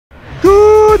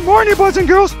morning, boys and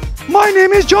girls. My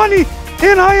name is Johnny,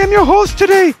 and I am your host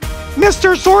today.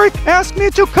 Mr. Zorik asked me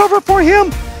to cover for him,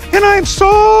 and I am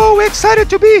so excited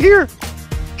to be here.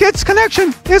 Kids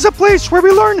Connection is a place where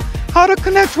we learn how to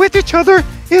connect with each other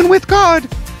and with God.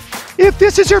 If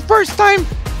this is your first time,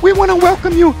 we want to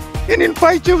welcome you and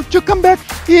invite you to come back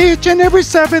each and every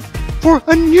Sabbath for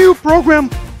a new program.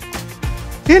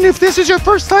 And if this is your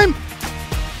first time,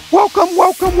 welcome,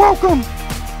 welcome, welcome.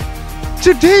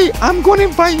 Today, I'm going to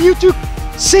invite you to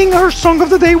sing our song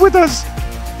of the day with us.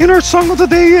 And our song of the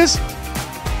day is,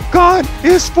 God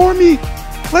is for me.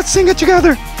 Let's sing it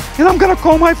together. And I'm going to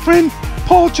call my friend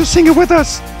Paul to sing it with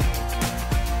us.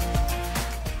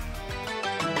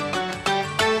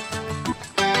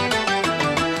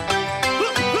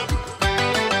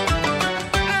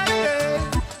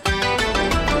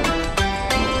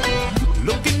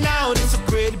 Looking out, it's a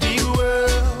great big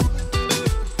world.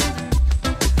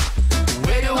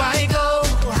 Where do I go?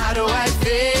 How do I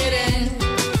fit in?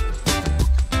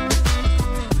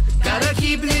 Gotta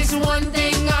keep this one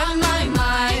thing on my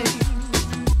mind.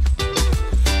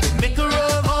 Maker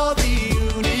of all the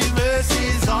universe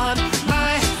is on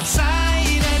my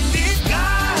side. And if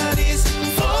God is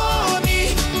for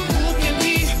me,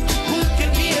 who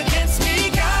can be against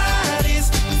me? God is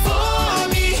for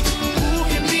me,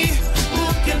 who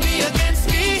can be against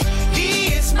me?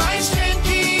 He is my strength,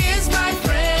 He is my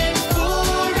friend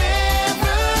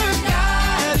forever.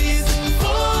 God is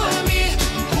for me,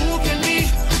 who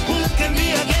can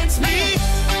be against me?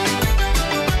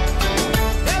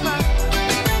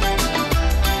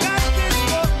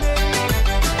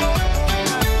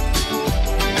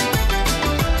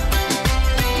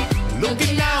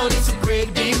 Looking out, it's a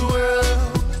great big world.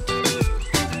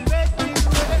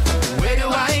 Where do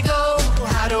I go?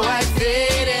 How do I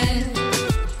fit in?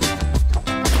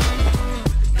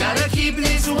 Gotta keep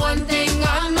this one thing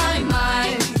on my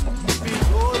mind.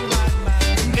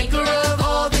 Maker of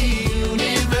all the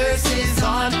universe is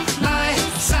on my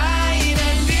side.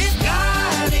 And if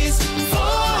God is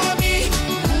for me,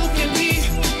 who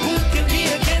can be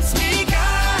against me?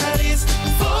 God is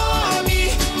for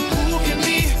me,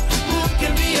 who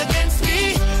can be against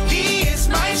me? He is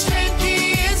my strength,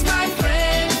 He is my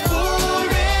friend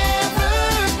forever.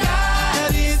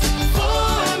 God is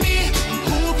for me,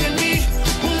 who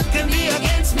can be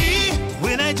against me?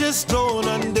 When I just don't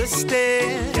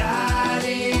understand, God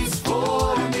is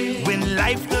for me. When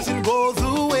life doesn't go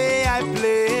the way I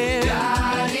planned,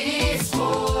 God is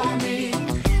for me.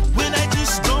 When I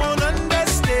just don't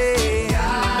understand,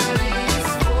 God is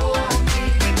for me.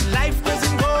 When life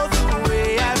doesn't go the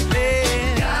way I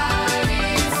planned, God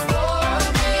is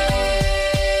for me.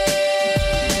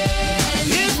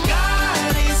 If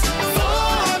God is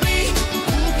for me,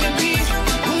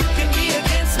 who can be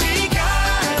against me?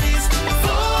 God is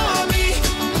for me,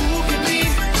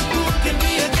 who can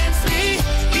be against me?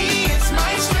 He is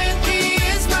my strength, He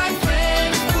is my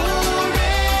friend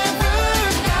forever.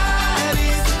 God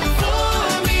is for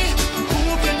me, who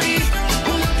can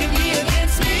be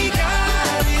against me?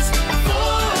 God is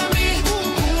for me,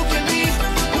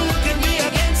 who can be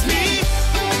against me?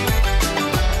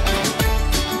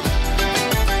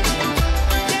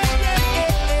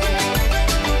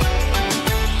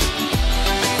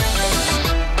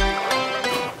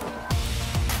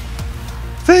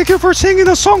 Thank you for singing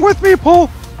the song with me, Paul.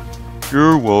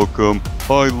 You're welcome.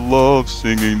 I love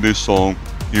singing this song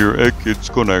here at Kids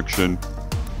Connection.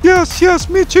 Yes,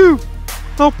 me too.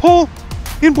 Now, Paul,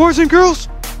 and boys and girls,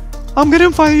 I'm going to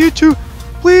invite you to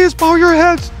please bow your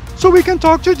heads so we can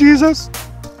talk to Jesus.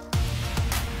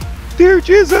 Dear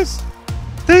Jesus,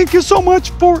 thank you so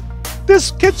much for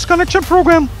this Kids Connection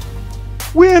program.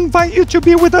 We invite you to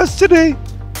be with us today.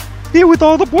 Be with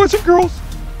all the boys and girls,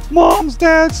 moms,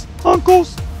 dads,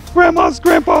 uncles, grandmas,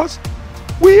 grandpas.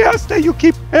 We ask that you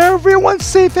keep everyone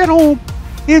safe at home.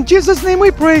 In Jesus' name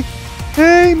we pray.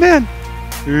 Amen.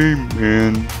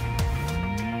 Amen.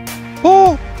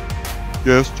 Paul,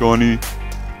 Yes, Johnny.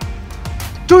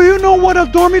 do you know what a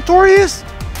dormitory is?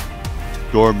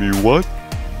 Dormy what?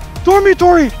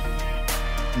 Dormitory.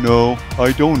 No,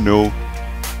 I don't know.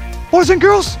 Boys and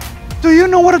girls, do you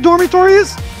know what a dormitory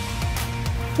is?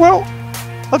 Well,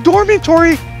 a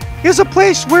dormitory is a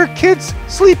place where kids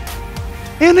sleep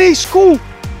in a school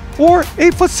or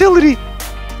a facility.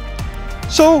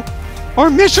 So, our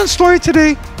mission story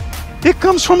today, it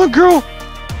comes from a girl.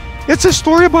 It's a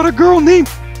story about a girl named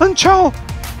Anchal,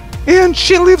 and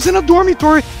she lives in a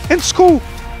dormitory in school.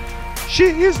 She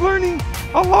is learning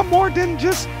a lot more than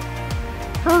just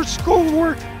her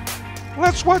schoolwork.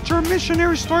 Let's watch our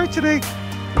missionary story today.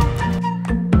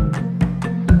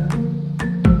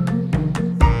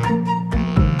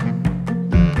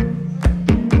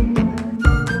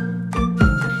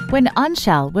 When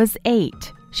Anshal was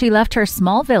 8, she left her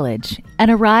small village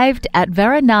and arrived at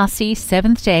Varanasi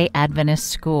Seventh-day Adventist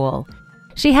School.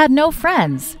 She had no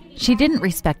friends, she didn't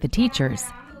respect the teachers,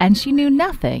 and she knew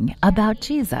nothing about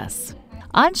Jesus.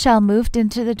 Anshal moved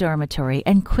into the dormitory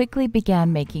and quickly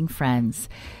began making friends.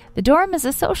 The dorm is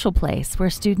a social place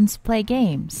where students play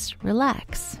games,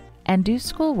 relax, and do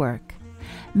schoolwork.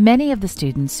 Many of the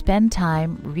students spend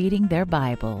time reading their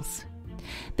Bibles.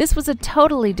 This was a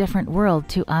totally different world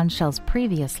to Anshal's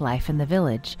previous life in the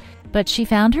village, but she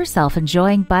found herself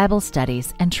enjoying Bible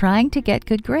studies and trying to get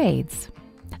good grades.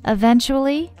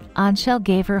 Eventually, Anshal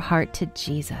gave her heart to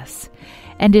Jesus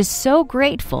and is so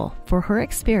grateful for her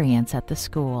experience at the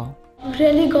school.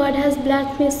 Really, God has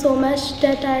blessed me so much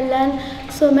that I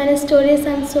learned so many stories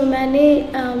and so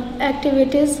many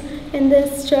activities in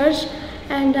this church,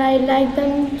 and I like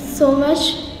them so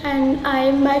much. And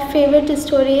my favorite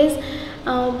story is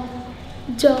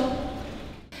Job.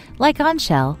 Like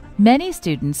Anshal, many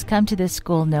students come to this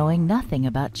school knowing nothing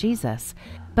about Jesus,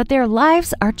 but their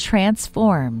lives are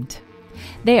transformed.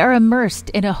 They are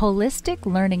immersed in a holistic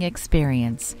learning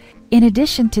experience. In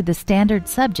addition to the standard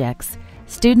subjects,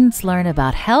 students learn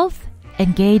about health,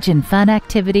 engage in fun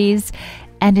activities,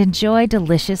 and enjoy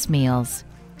delicious meals.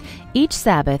 Each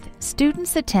Sabbath,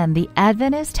 students attend the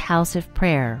Adventist House of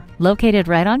Prayer, located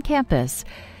right on campus.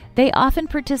 They often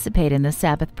participate in the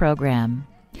Sabbath program.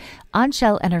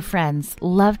 Anshal and her friends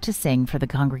love to sing for the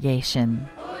congregation.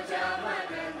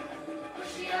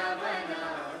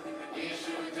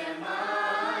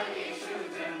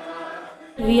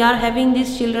 We are having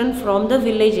these children from the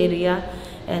village area,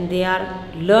 and they are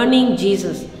learning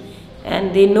Jesus,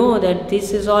 and they know that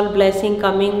this is all blessing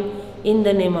coming in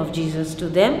the name of Jesus to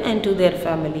them and to their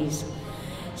families.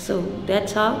 So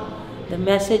that's how the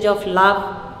message of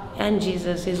love and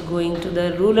Jesus is going to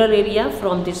the rural area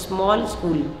from this small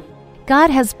school. God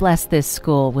has blessed this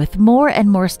school with more and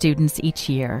more students each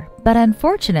year, but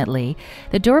unfortunately,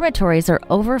 the dormitories are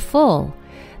overfull.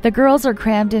 The girls are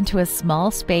crammed into a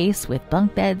small space with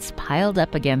bunk beds piled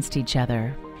up against each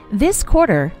other. This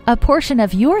quarter, a portion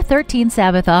of your 13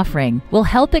 Sabbath offering will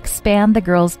help expand the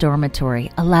girls' dormitory,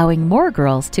 allowing more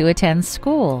girls to attend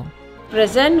school.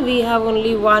 Present, we have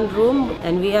only one room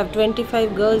and we have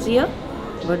 25 girls here.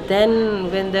 But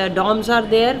then when the dorms are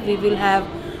there, we will have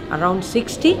around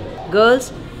 60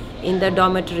 girls in the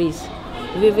dormitories.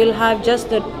 We will have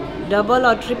just the double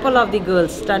or triple of the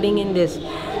girls studying in this.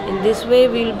 In this way,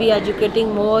 we will be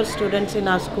educating more students in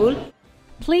our school.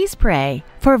 Please pray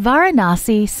for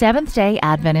Varanasi Seventh-day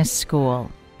Adventist School.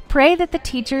 Pray that the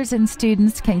teachers and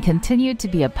students can continue to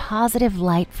be a positive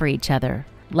light for each other,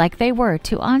 like they were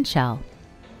to Anshal.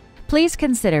 Please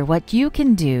consider what you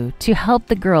can do to help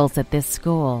the girls at this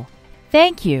school.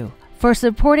 Thank you for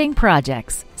supporting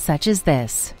projects such as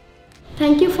this.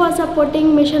 Thank you for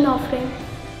supporting Mission Offering.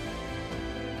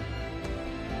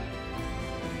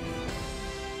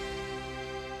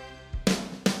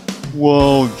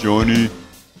 Wow, Johnny.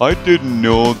 I didn't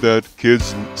know that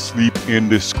kids sleep in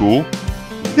this school.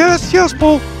 Yes,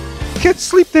 Paul. Kids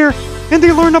sleep there and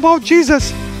they learn about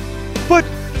Jesus. But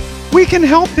we can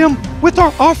help them with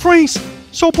our offerings.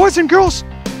 So boys and girls,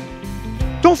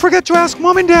 don't forget to ask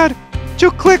Mom and Dad to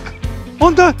click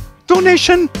on the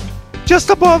donation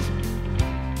just above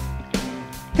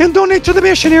and donate to the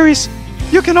missionaries.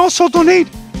 You can also donate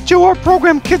to our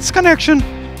program Kids Connection.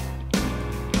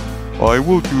 I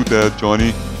will do that,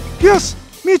 Johnny. Yes,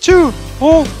 me too,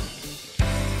 Paul.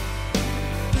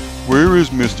 Where is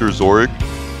Mr. Zorik?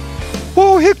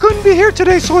 Well, he couldn't be here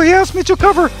today, so he asked me to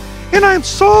cover. And I'm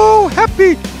so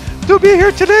happy to be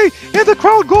here today. And the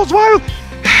crowd goes wild.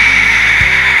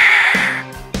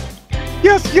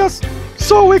 Yes,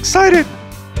 so excited.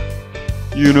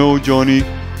 You know, Johnny,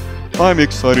 I'm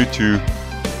excited too.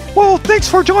 Well, thanks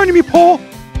for joining me, Paul.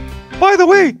 By the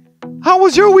way, how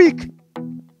was your week?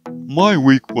 My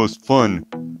week was fun.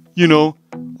 You know,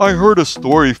 I heard a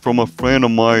story from a friend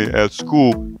of mine at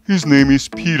school. His name is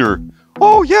Peter.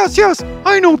 Oh, yes,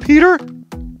 I know Peter.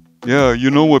 Yeah, you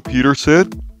know what Peter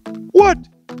said? What?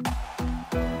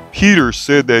 Peter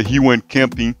said that he went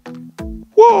camping.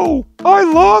 Whoa, I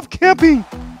love camping.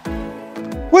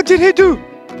 What did he do?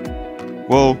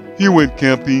 Well, he went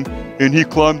camping and he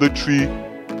climbed a tree,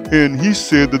 and he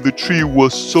said that the tree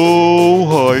was so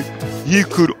high he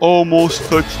could almost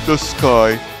touch the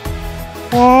sky.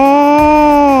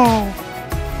 Wow,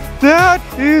 that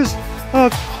is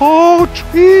a tall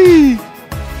tree.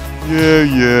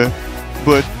 Yeah,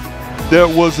 but that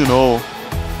wasn't all.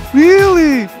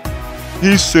 Really?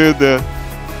 He said that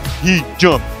he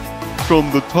jumped from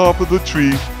the top of the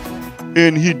tree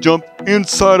and he jumped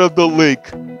inside of the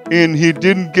lake and he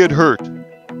didn't get hurt.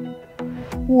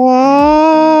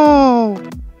 Wow!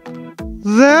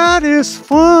 That is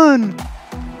fun!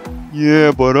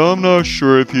 Yeah, but I'm not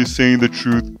sure if he's saying the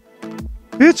truth.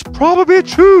 It's probably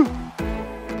true.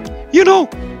 You know,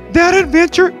 that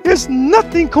adventure is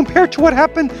nothing compared to what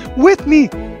happened with me.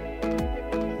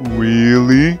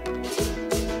 Really?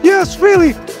 Yes,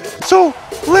 really. So,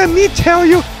 let me tell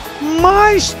you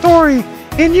my story,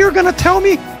 and you're gonna tell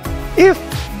me if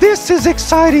this is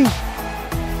exciting.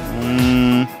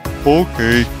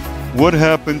 Okay. What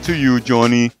happened to you,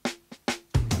 Johnny?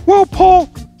 Well, Paul,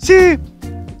 see,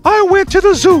 I went to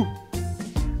the zoo.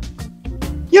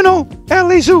 You know,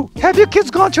 LA Zoo. Have you kids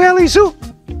gone to LA Zoo?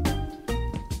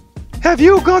 Have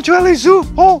you gone to LA Zoo,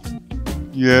 Paul?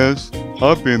 Yes,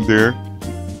 I've been there.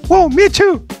 Well, me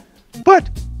too.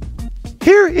 But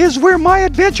here is where my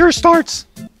adventure starts.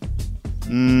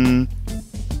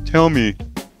 Tell me.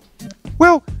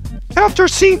 Well, after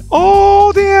seeing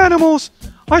all the animals,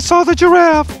 I saw the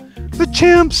giraffe, the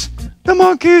chimps, the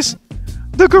monkeys,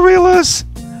 the gorillas.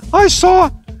 I saw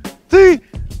the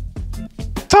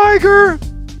tiger.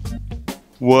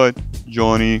 What,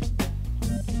 Johnny?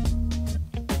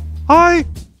 I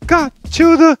got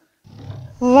to the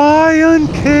lion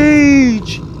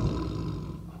cage.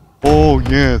 Oh,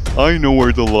 yes, I know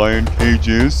where the lion cage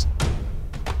is.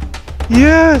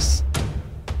 Yes.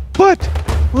 But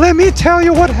let me tell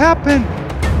you what happened.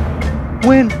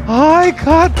 When I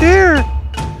got there,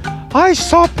 I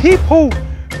saw people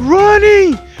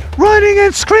running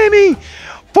and screaming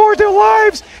for their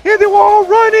lives, and they were all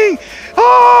running.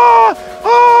 Ah!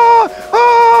 Ah!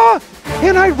 Ah!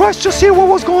 And I rushed to see what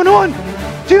was going on.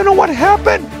 Do you know what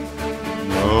happened?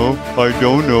 No, I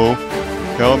don't know.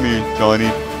 Tell me, Johnny.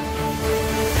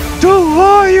 The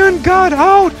lion got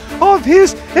out of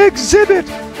his exhibit.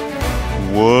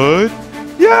 What?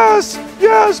 Yes,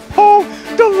 Paul.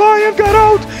 The lion got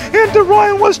out, and the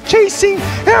lion was chasing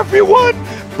everyone.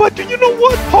 But do you know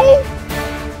what, Paul?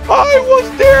 I was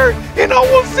there, and I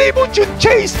was able to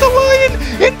chase the lion,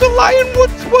 and the lion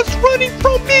was running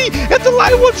from me, and the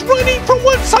lion was running from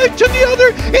one side to the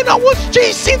other, and I was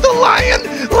chasing the lion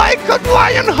like a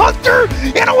lion hunter,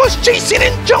 and I was chasing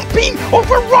and jumping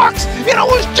over rocks, and I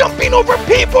was jumping over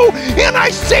people, and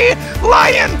I said,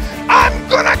 "Lion, I'm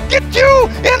gonna get you,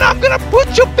 and I'm gonna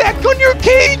put you back on your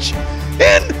cage."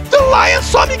 And the lion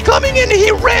saw me coming, and he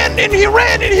ran, and he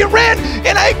ran, and he ran,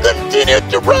 and I continued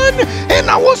to run, and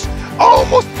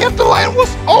the lion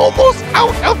was almost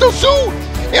out of the zoo.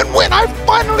 And when I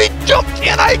finally jumped,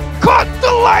 and I caught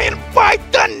the lion by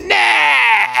the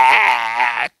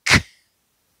neck.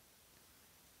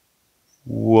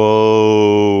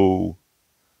 Whoa.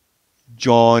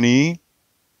 Johnny?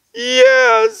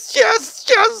 Yes.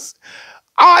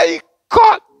 I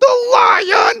caught the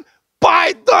lion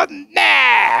by the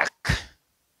neck.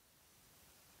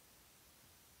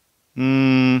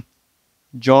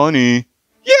 Johnny.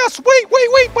 Yes,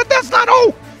 wait, but that's not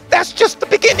all. That's just the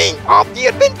beginning of the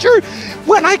adventure.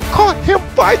 When I caught him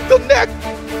by the neck,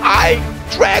 I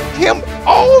dragged him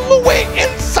all the way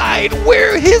inside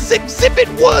where his exhibit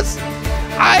was.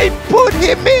 I put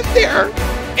him in there,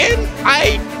 and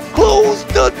I closed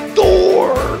the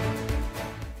door.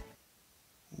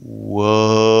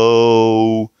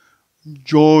 Whoa.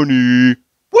 Johnny.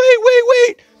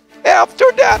 Wait.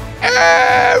 After that,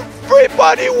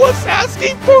 everybody was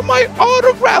asking for my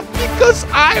autograph because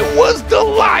I was the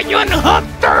lion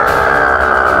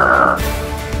hunter.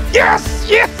 Yes.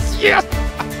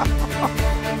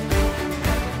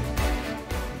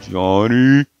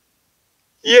 Johnny?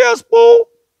 Yes, Paul.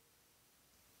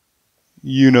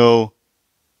 You know,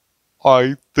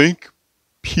 I think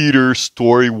Peter's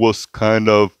story was kind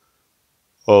of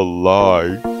a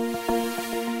lie.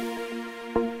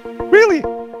 Really?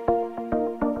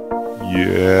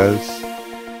 Yes.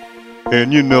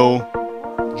 And you know,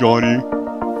 Johnny,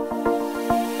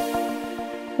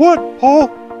 What, Paul?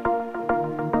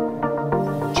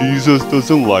 Jesus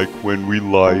doesn't like when we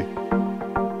lie.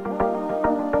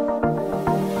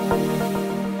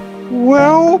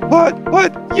 Well, but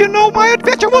you know, my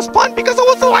adventure was fun because I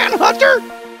was the lion hunter.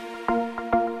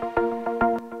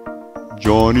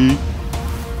 Johnny,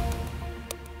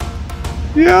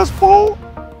 Yes, Paul.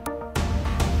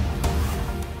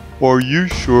 are you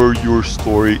sure your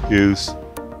story is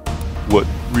what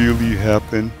really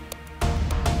happened?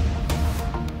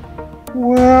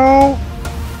 Well,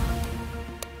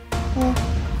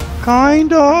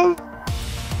 kind of.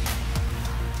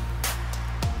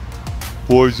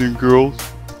 Boys and girls,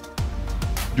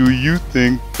 do you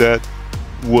think that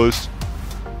was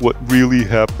what really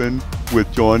happened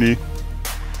with Johnny?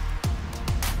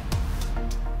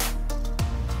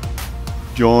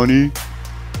 Johnny?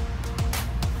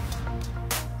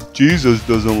 Jesus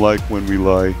doesn't like when we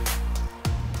lie.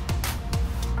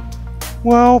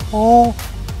 Well, Paul,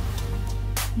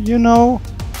 you know,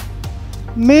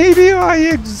 maybe I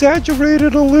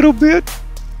exaggerated a little bit.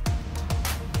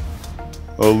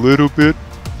 A little bit,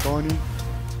 Johnny?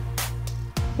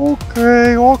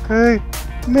 Okay.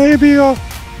 Maybe,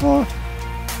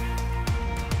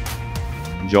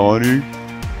 Johnny,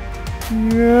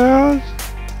 yes?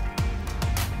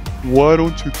 why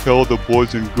don't you tell the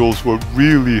boys and girls what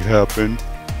really happened?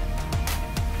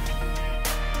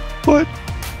 But,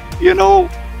 you know,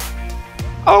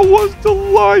 I was the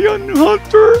lion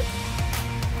hunter.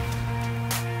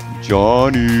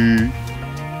 Johnny,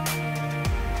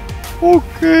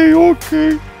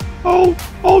 Okay.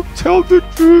 I'll tell the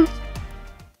truth.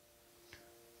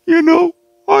 You know,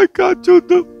 I got to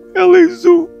the LA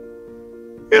Zoo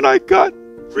and I got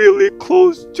really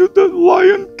close to the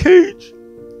lion cage.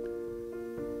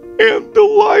 And the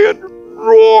lion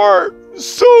roared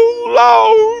so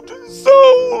loud,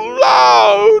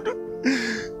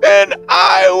 and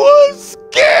I was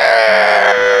scared.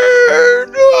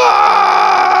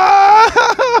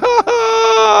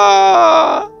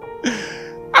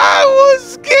 I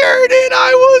was scared and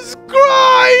I was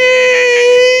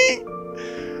crying.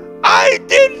 I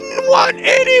didn't want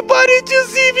anybody to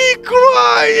see me crying.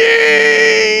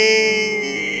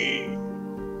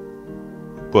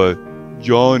 but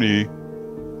Johnny,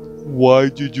 why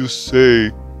did you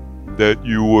say that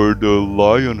you were the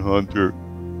lion hunter?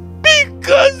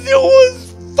 Because it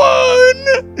was fun.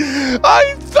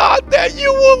 I thought that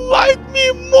you would like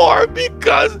me more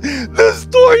because the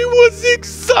story was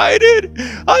excited.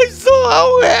 I saw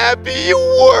how happy you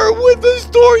were with the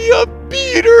story of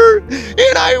Peter,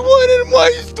 and I wanted my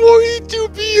story to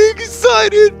be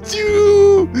excited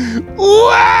too.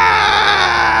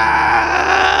 Wow!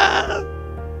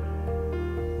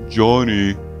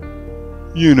 Johnny,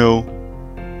 you know,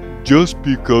 just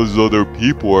because other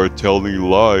people are telling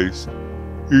lies,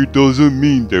 it doesn't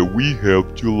mean that we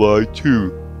have to lie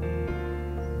too.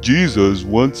 Jesus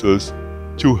wants us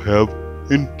to have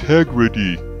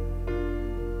integrity.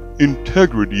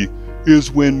 Integrity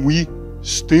is when we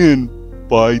stand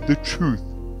by the truth.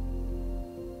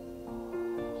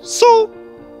 So,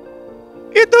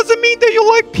 it doesn't mean that you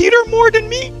like Peter more than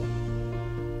me?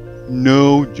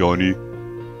 No, Johnny.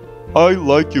 I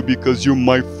like you because you're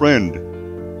my friend,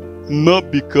 not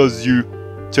because you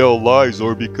tell lies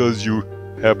or because you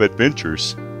have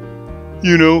adventures.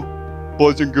 You know,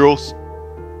 boys and girls,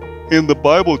 in the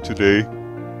Bible today,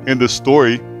 in the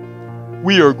story,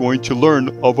 we are going to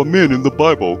learn of a man in the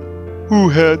Bible who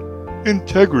had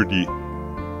integrity.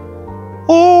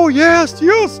 Oh, yes,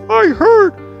 I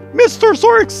heard Mr.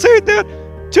 Zorik say that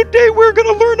today we're going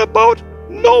to learn about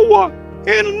Noah,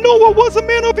 and Noah was a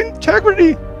man of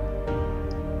integrity.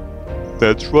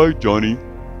 That's right, Johnny.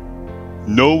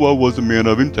 Noah was a man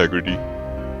of integrity.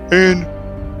 And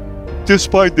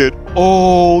despite that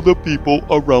all the people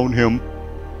around him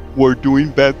were doing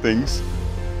bad things,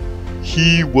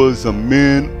 he was a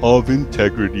man of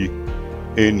integrity.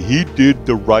 And he did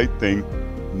the right thing,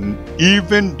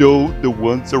 even though the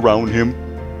ones around him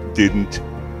didn't.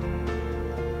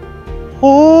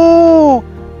 Oh,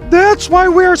 that's why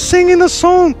we're singing the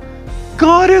song,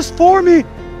 God is for me,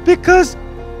 because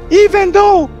even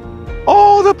though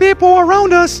all the people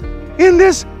around us in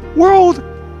this world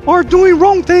are doing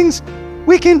wrong things,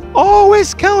 we can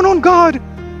always count on God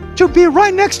to be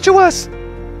right next to us.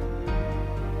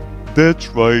 That's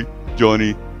right,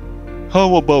 Johnny.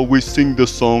 How about we sing the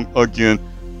song again,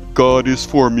 God is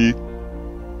for me?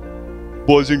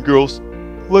 Boys and girls,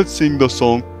 let's sing the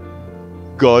song,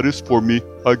 God is for me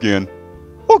again.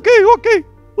 Okay,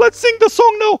 let's sing the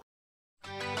song now.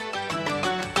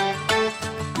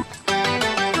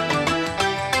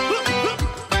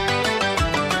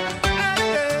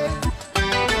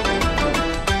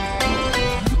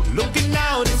 Looking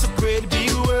out, it's a great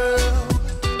big world.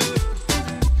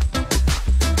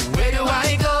 Where do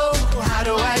I go? How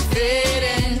do I fit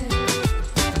in?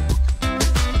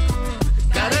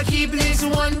 Gotta keep this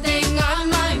one thing on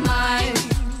my mind.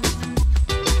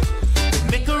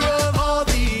 Maker of all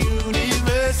the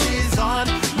universe is on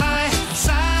my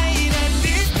side.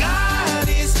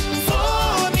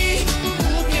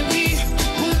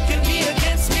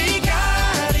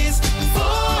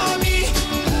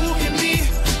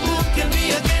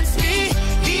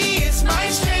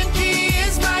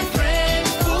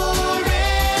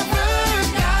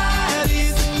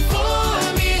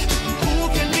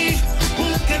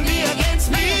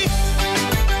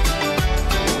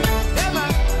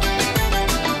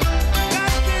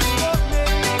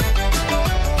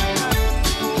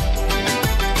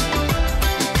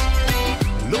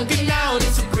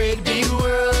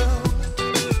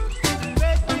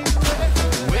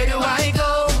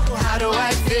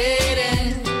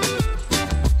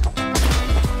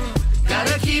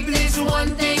 keep this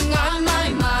one thing on my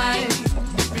mind.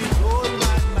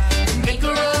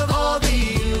 Maker of all the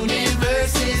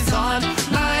universes on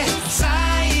my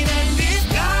side. And if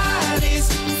God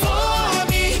is for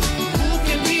me, who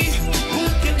can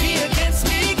be against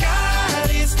me? God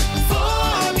is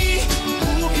for me,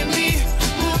 who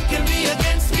can be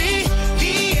against me?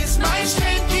 He is my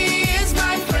strength, He is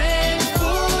my friend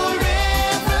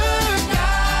forever.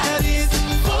 God is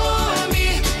for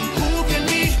me, who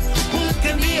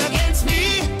can be against me?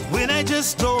 When I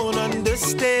just don't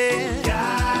understand,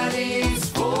 God is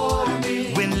for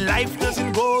me. When life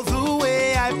doesn't go the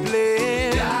way I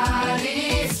planned, God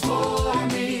is for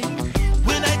me.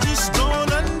 When I just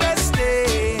don't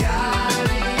understand, God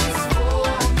is for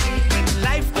me. When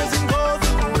life doesn't go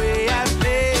the way I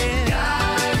planned,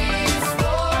 God is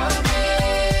for me.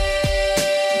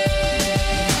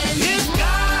 If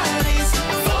God is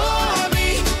for me,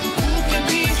 who can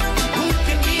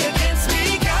be against me?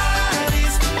 God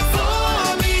is for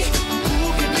me, who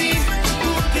can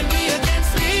be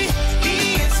against me? He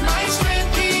is my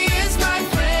strength, He is my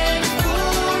friend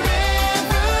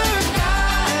forever.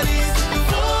 God is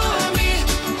for me,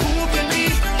 who can be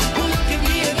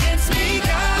against me?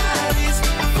 God is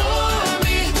for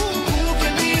me, who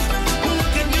can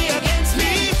be against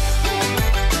me?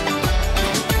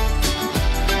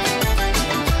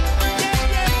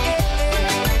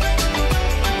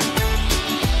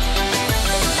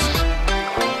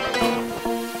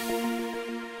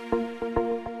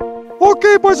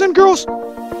 Okay, boys and girls,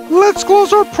 let's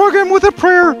close our program with a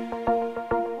prayer.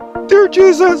 Dear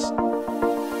Jesus,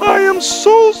 I am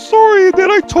so sorry that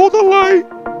I told a lie.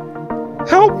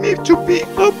 Help me to be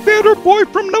a better boy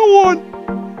from now on.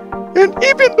 And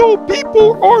even though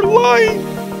people are lying,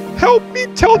 help me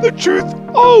tell the truth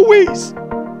always.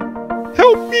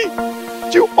 Help me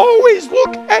to always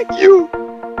look at you,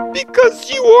 because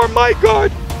you are my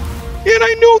God, and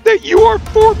I know that you are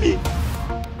for me.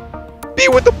 Be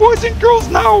with the boys and girls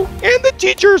now and the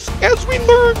teachers as we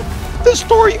learn the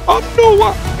story of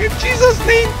Noah. In Jesus'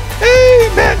 name,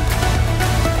 amen.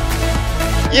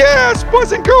 Yes,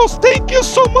 boys and girls, thank you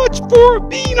so much for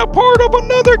being a part of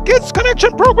another Kids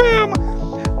Connection program.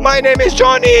 My name is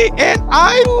Johnny, and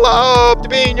I loved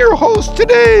being your host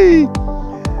today.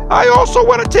 I also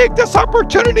want to take this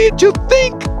opportunity to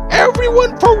thank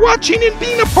everyone for watching and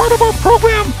being a part of our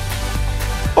program.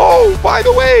 Oh, by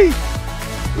the way,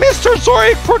 Mr.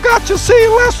 Zorik forgot to say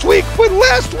last week, but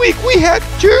last week we had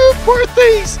 2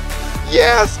 birthdays.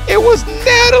 Yes, it was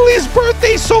Natalie's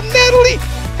birthday, so Natalie,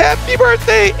 happy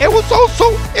birthday. It was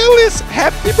also Ellis.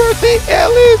 Happy birthday,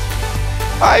 Ellis.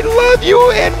 I love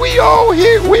you, and we all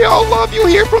love you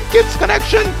here from Kids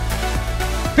Connection.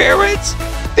 Parents,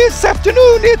 this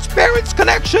afternoon it's Parents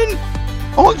Connection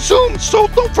on Zoom, so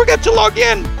don't forget to log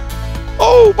in.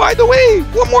 Oh, by the way,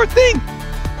 one more thing.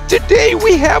 Today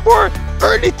we have our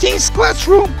Early Teens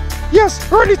classroom.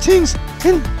 Yes, Early Teens.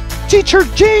 And Teacher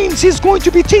James is going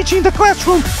to be teaching the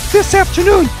classroom this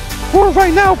afternoon, or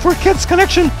right now for Kids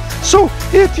Connection. So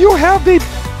if you have a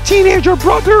teenager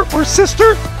brother or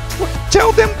sister,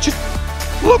 tell them to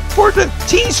look for the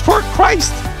Teens for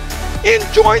Christ and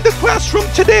join the classroom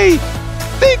today.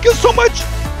 Thank you so much,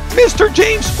 Mr.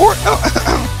 James, or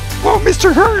well,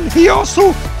 Mr. Hearn. He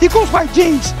goes by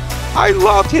James. I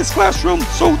loved his classroom,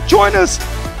 so join us.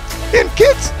 And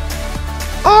kids,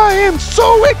 I am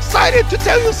so excited to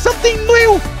tell you something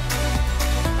new.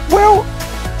 Well,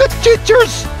 the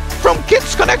teachers from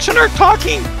Kids Connection are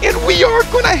talking, and we are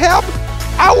going to have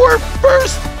our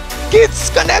first Kids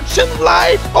Connection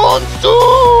live on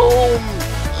Zoom.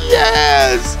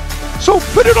 Yes. So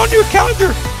put it on your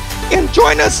calendar and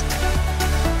join us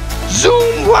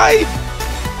Zoom live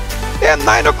at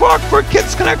 9 o'clock for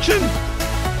Kids Connection.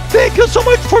 Thank you so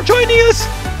much for joining us.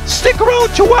 Stick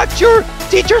around to watch your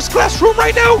teacher's classroom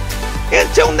right now.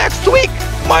 Until next week,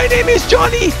 my name is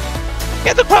Johnny,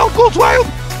 and the crowd goes wild.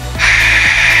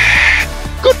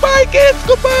 Goodbye, kids.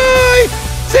 Goodbye.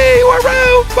 See you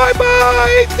around.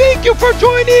 Bye-bye. Thank you for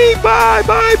joining. Bye,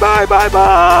 bye, bye, bye,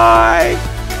 bye.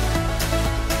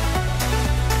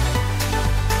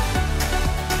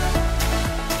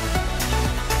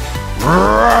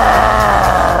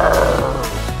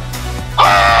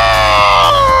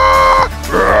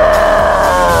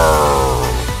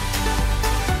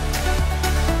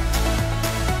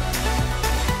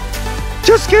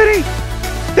 Just kidding.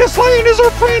 This lion is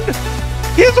our friend.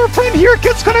 He's our friend here at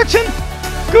Kids Connection.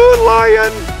 Good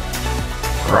lion.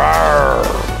 Rawr.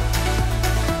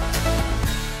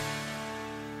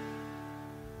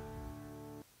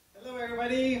 Hello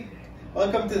everybody.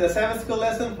 Welcome to the Sabbath School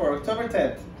lesson for October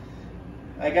 10th.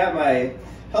 I got my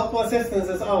helpful assistants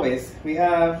as always. We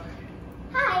have...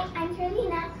 Hi, Hi, I'm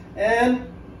Carolina. And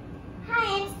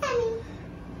Hi, I'm Sammy.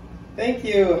 thank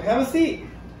you. Have a seat.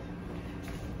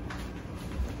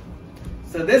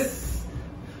 So this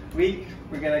week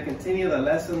we're going to continue the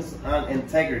lessons on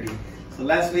integrity. So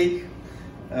last week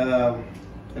there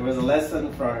was a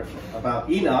lesson about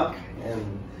Enoch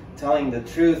and telling the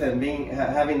truth and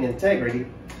having integrity,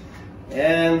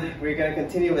 and we're going to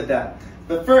continue with that.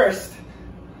 But first,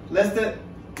 let's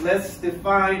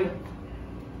define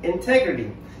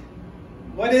integrity.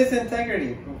 What is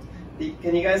integrity?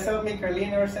 Can you guys help me,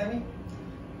 Carlina or Sammy?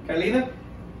 Carlina?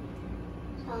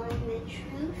 Telling the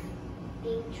truth,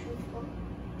 being truthful.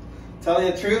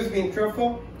 Telling the truth, being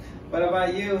truthful. What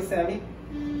about you, Sammy?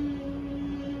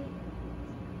 Doing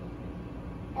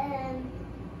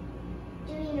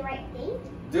the right thing.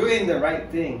 Doing the right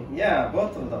thing. Yeah,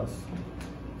 both of those.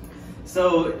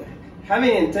 So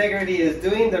having integrity is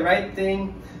doing the right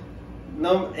thing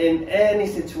in any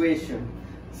situation.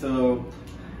 So,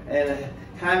 and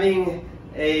having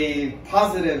a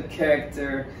positive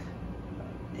character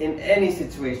in any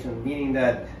situation, meaning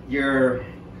that you're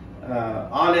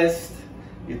honest,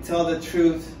 you tell the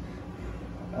truth,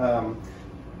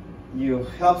 you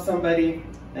help somebody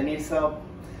that needs help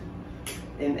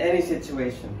in any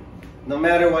situation, no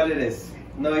matter what it is,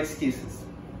 no excuses.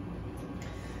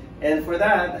 And for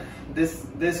that,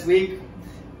 this week,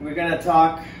 we're going to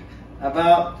talk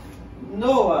about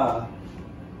Noah.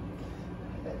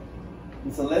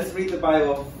 And so let's read the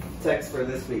Bible text for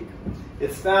this week.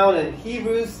 It's found in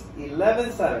Hebrews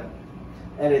 11:7,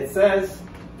 and it says,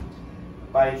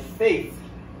 "By faith,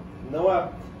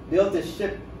 Noah built a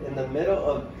ship in the middle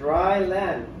of dry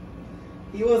land.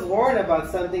 He was warned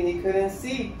about something he couldn't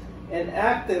see and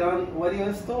acted on what he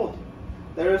was told.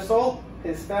 The result,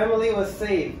 his family was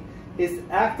saved. His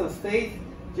act of faith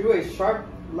drew a sharp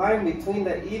line between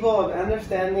the evil of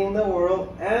understanding the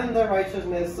world and the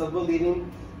righteousness of the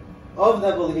believing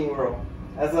world.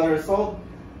 As a result,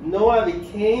 Noah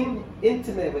became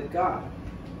intimate with God."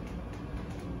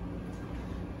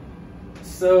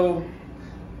 So,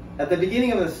 at the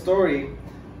beginning of the story,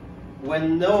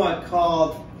 when God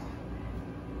called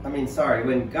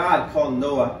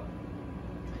Noah,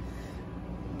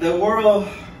 the world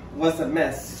was a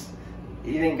mess.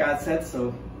 Even God said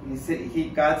so.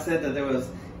 God said that there was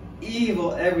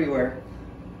evil everywhere.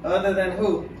 Other than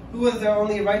who? Who was the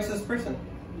only righteous person?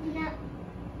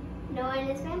 Noah and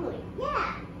his family.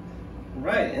 Yeah.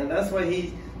 Right, and that's why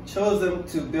God chose them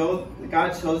to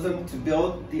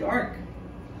build the ark.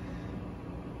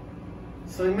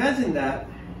 So imagine that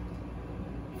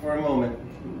for a moment,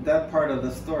 that part of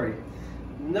the story.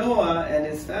 Noah and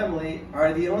his family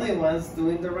are the only ones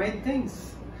doing the right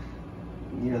things.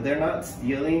 They're not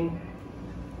stealing.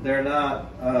 They're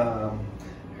not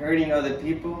hurting other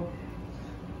people.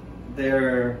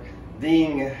 They're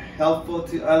being helpful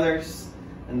to others,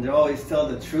 and they always tell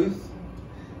the truth.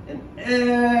 And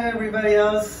everybody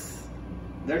else,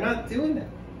 they're not doing it.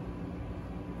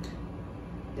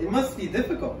 It must be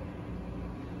difficult.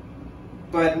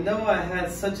 But Noah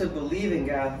had such a belief in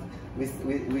God. We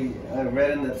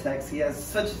read in the text, he has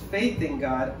such faith in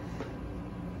God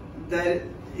that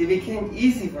it became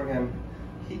easy for him.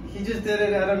 He just did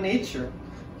it out of nature.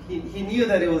 He knew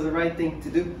that it was the right thing to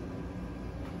do.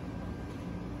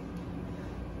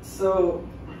 So,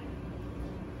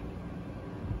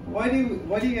 why do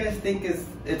you guys think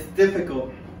it's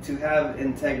difficult to have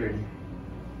integrity?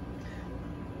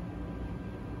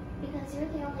 Because you're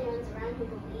the only ones around who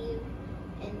believe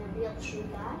in the real true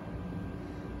God.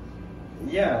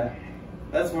 Yeah,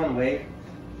 that's one way.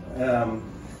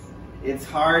 It's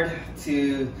hard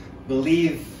to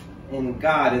believe in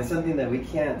God. It's something that we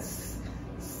can't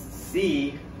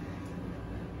see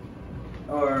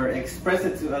or express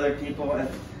it to other people.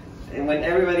 And when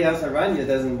everybody else around you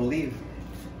doesn't believe,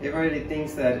 everybody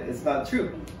thinks that it's not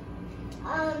true.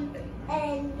 And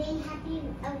being happy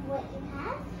of what you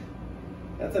have?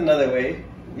 That's another way.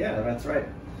 Yeah, that's right.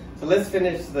 So let's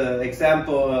finish the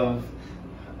example of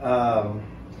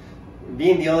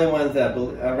being the only ones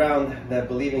around that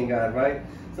believe in God, right?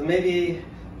 So maybe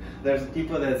there's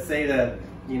people that say that,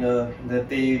 that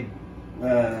they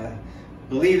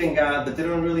believe in God, but they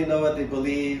don't really know what they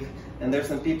believe. And there's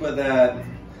some people that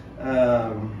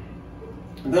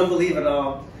don't believe at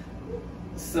all.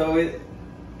 So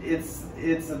it's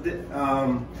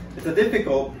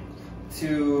difficult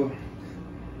to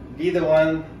be the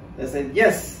one that said,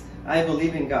 yes, I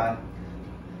believe in God.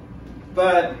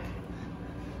 But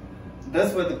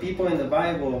that's what the people in the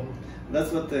Bible,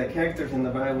 that's what the characters in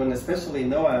the Bible, and especially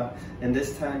Noah in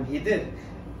this time, he did.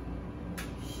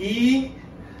 He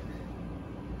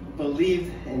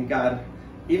believed in God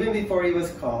even before he was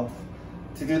called.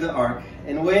 to do the ark.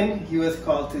 And when he was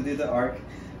called to do the ark,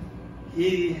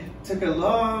 he took a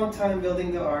long time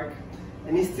building the ark,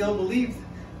 and he still believed.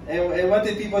 And what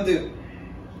did people do?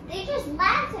 They just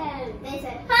laughed at him. They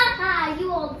said, "Ha ha,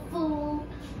 you old fool."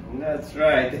 That's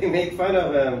right. They made fun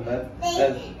of him. They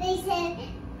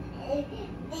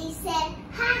said,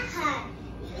 "Ha ha,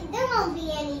 there won't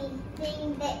be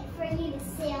anything for you to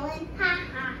sail in. Ha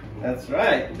ha." That's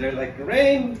right. They're like,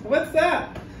 "Rain, what's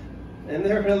that?" And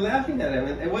they were laughing at him.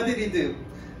 And what did he do?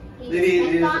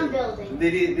 He kept on building.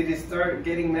 Did he start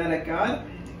getting mad at God?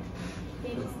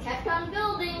 He just kept on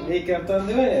building. He kept on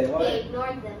doing it. Why? He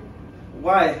ignored them.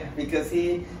 Why? Because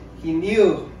he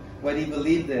knew what he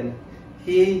believed in.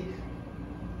 He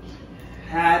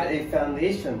had a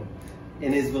foundation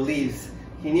in his beliefs.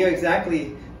 He knew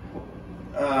exactly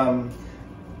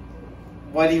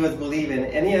what he was believing,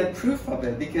 and he had proof of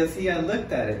it because he had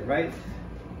looked at it, right?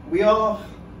 We all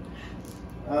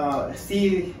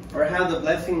see or have the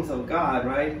blessings of God,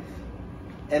 right?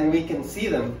 And we can see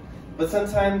them. But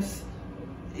sometimes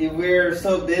if we're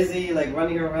so busy, like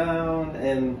running around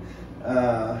and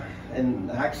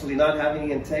actually not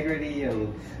having integrity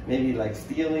and maybe like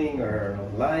stealing or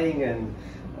lying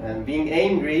and being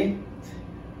angry,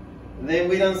 then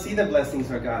we don't see the blessings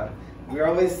of God. We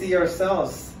always see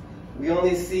ourselves. We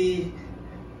only see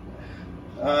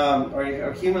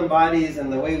our human bodies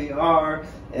and the way we are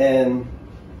and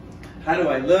how do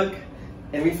I look,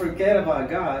 and we forget about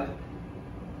God.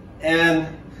 And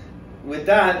with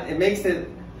that, it makes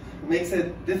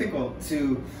it difficult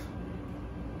to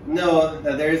know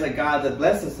that there is a God that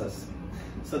blesses us.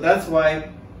 So that's why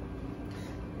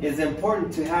it's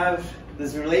important to have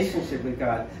this relationship with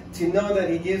God, to know that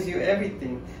He gives you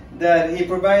everything, that He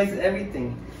provides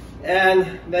everything,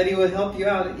 and that He will help you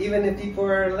out even if people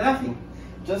are laughing,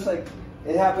 just like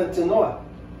it happened to Noah.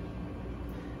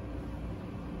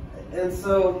 And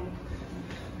so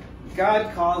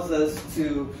God calls us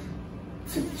to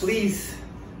please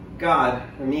God.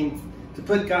 I mean, to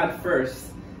put God first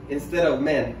instead of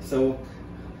men. So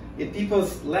if people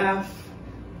laugh,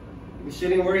 we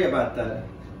shouldn't worry about that.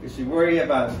 We should worry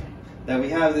about that we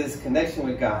have this connection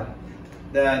with God,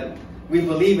 that we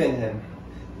believe in Him,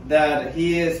 that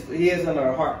He is in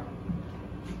our heart.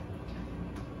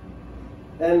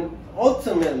 And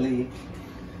ultimately,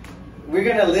 we're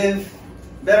going to live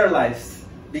better lives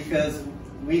because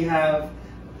we have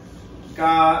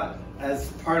God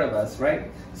as part of us,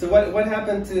 right? So what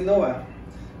happened to Noah?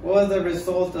 What was the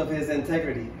result of his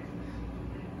integrity?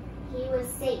 He was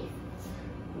safe.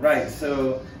 Right,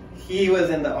 so he was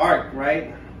in the ark,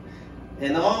 right?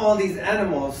 And all these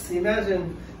animals,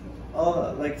 imagine,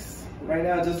 all like right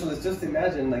now, just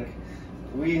imagine, like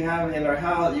we have in our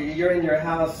house, you're in your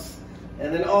house,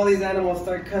 and then all these animals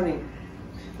start coming,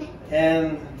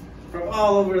 and from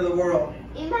all over the world.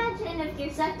 Imagine if your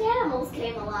stuffed animals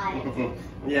came alive.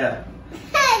 Yeah.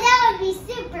 That would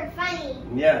be super funny.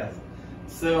 Yeah.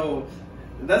 So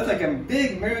that's like a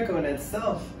big miracle in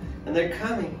itself, and they're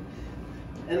coming,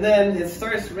 and then it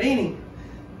starts raining,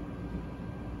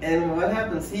 and what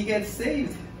happens? He gets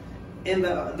saved, and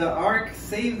the ark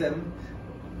saved them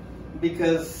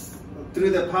because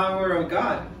through the power of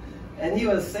God, and he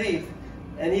was saved,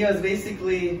 and he was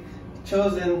basically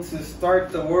chosen to start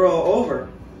the world over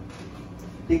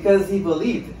because he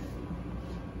believed.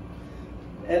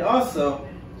 And also,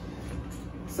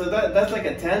 so that's like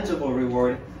a tangible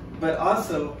reward, but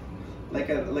also like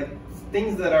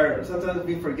things that are sometimes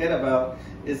we forget about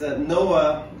is that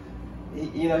Noah,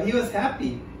 he was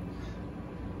happy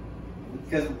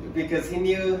because he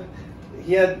knew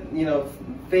he had,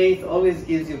 faith always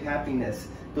gives you happiness.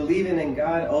 Believing in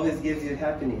God always gives you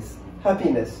happiness.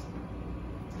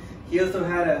 He also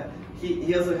had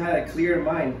a clear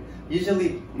mind.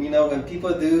 Usually, when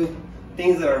people do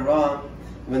things that are wrong,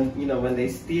 when they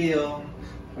steal,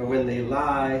 or when they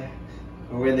lie,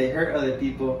 or when they hurt other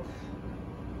people,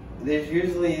 there's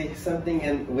usually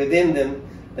something within them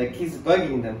that keeps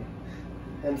bugging them,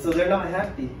 and so they're not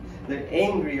happy. They're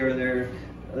angry, or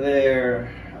they're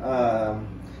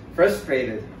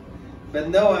frustrated. But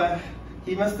Noah,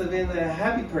 he must have been a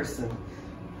happy person,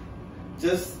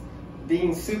 just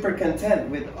being super content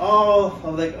with all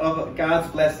of God's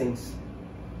blessings.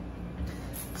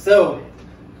 So,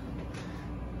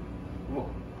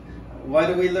 what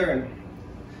do we learn?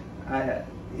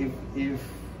 If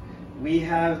we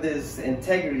have this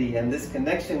integrity and this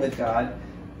connection with God,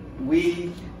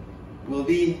 we will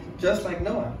be just like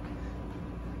Noah.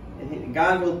 And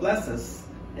God will bless us,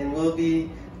 and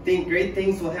think great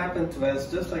things will happen to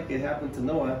us just like it happened to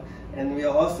Noah, and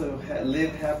we'll also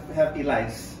live happy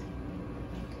lives.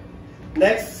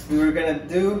 Next, we were going to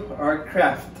do our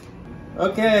craft.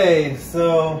 Okay,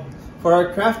 so for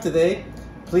our craft today,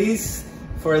 please,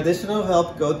 for additional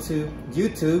help, go to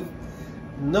YouTube,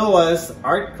 Noah's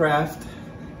Art Craft,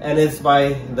 and it's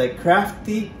by the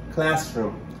Crafty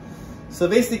Classroom. So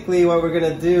basically what we're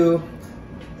gonna do,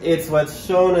 it's what's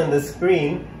shown on the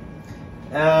screen,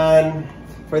 and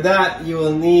for that you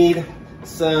will need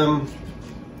some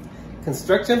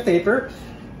construction paper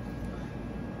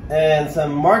and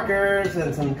some markers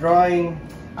and some drawing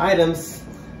items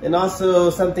and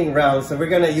also something round. So we're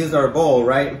gonna use our bowl,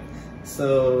 right?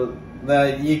 So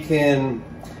that you can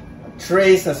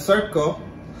trace a circle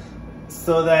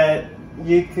so that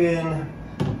you can,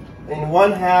 in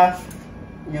one half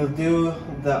you'll do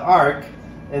the arc,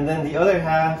 and then the other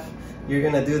half you're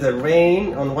gonna do the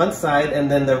rain on one side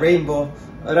and then the rainbow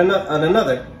on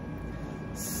another.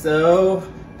 So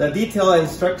the detailed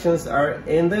instructions are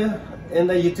in the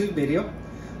YouTube video,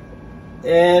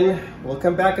 and we'll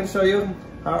come back and show you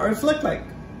how ours look like.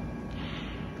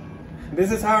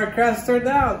 This is how our crafts turned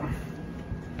out.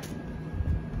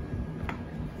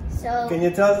 So, can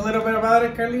you tell us a little bit about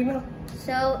it, Carlina?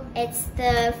 So it's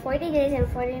the 40 days and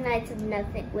 40 nights of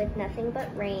nothing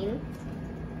but rain,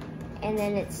 and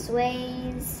then it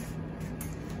sways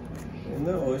in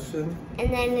the ocean,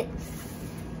 and then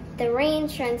the rain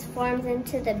transforms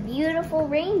into the beautiful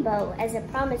rainbow as a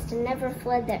promise to never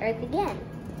flood the earth again.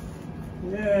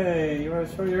 Yay! You want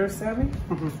to show yours, Sammy?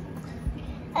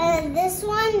 This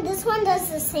one does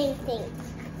the same thing.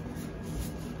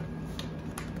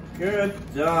 Good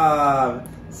job.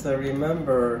 So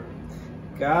remember,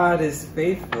 God is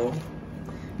faithful,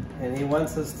 and He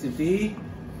wants us to be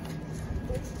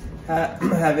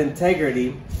have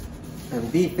integrity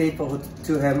and be faithful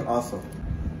to Him also.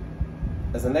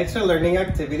 As an extra learning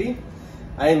activity,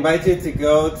 I invite you to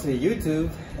go to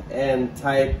YouTube and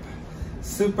type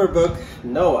Superbook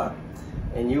Noah,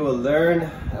 and you will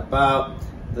learn about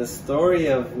the story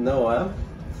of Noah.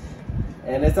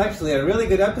 And it's actually a really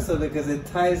good episode because it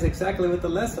ties exactly with the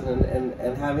lesson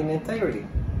and having integrity.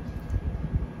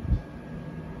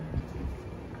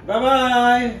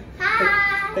 Bye-bye!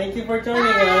 Hi! Thank you for joining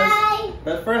Bye. us.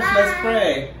 But first, Bye. let's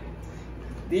pray.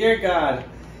 Dear God,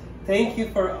 thank you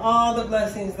for all the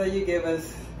blessings that you give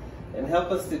us, and help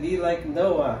us to be like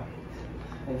Noah,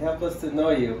 and help us to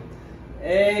know you.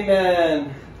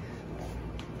 Amen.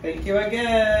 Thank you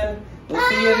again. We'll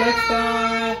see you next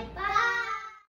time.